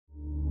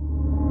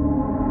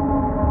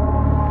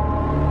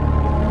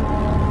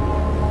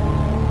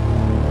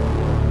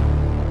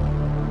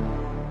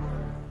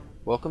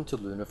Welcome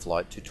to Lunar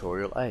Flight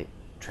Tutorial 8,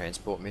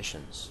 Transport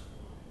Missions.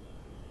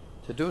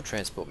 To do a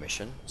transport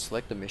mission,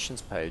 select the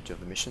missions page of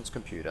the missions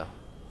computer,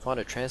 find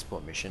a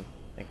transport mission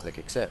and click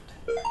Accept.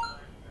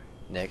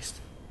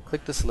 Next,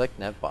 click the Select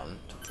Nav button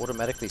to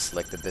automatically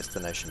select the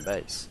destination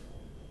base.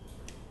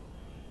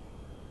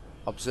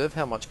 Observe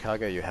how much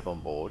cargo you have on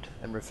board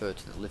and refer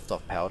to the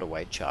lift-off power to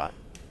weight chart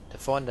to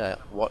find out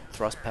what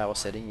thrust power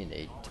setting you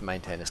need to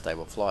maintain a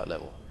stable flight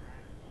level.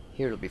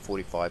 Here it will be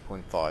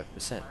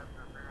 45.5%.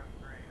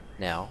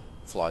 Now,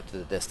 fly to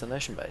the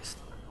destination base.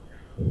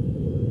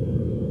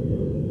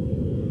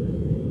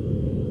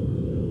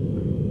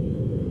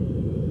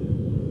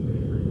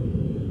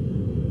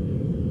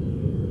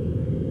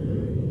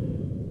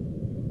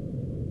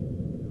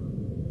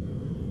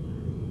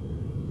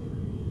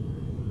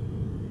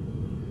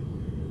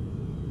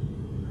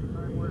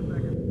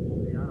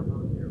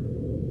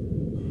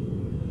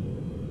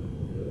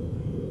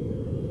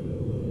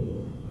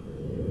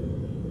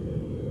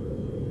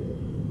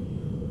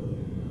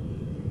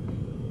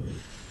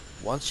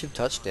 Once you've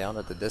touched down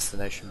at the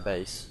destination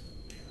base,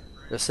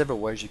 there are several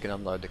ways you can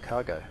unload the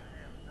cargo.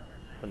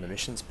 From the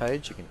missions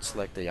page, you can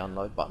select the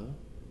unload button,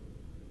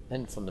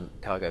 and from the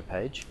cargo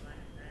page,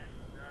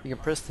 you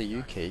can press the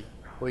U key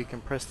or you can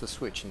press the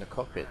switch in the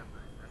cockpit.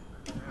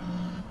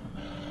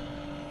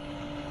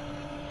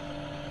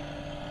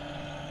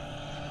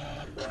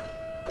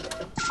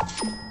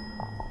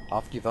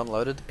 After you've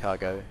unloaded the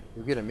cargo,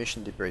 you'll get a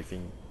mission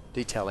debriefing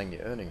detailing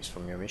the earnings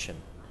from your mission.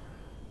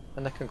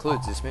 And that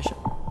concludes this mission.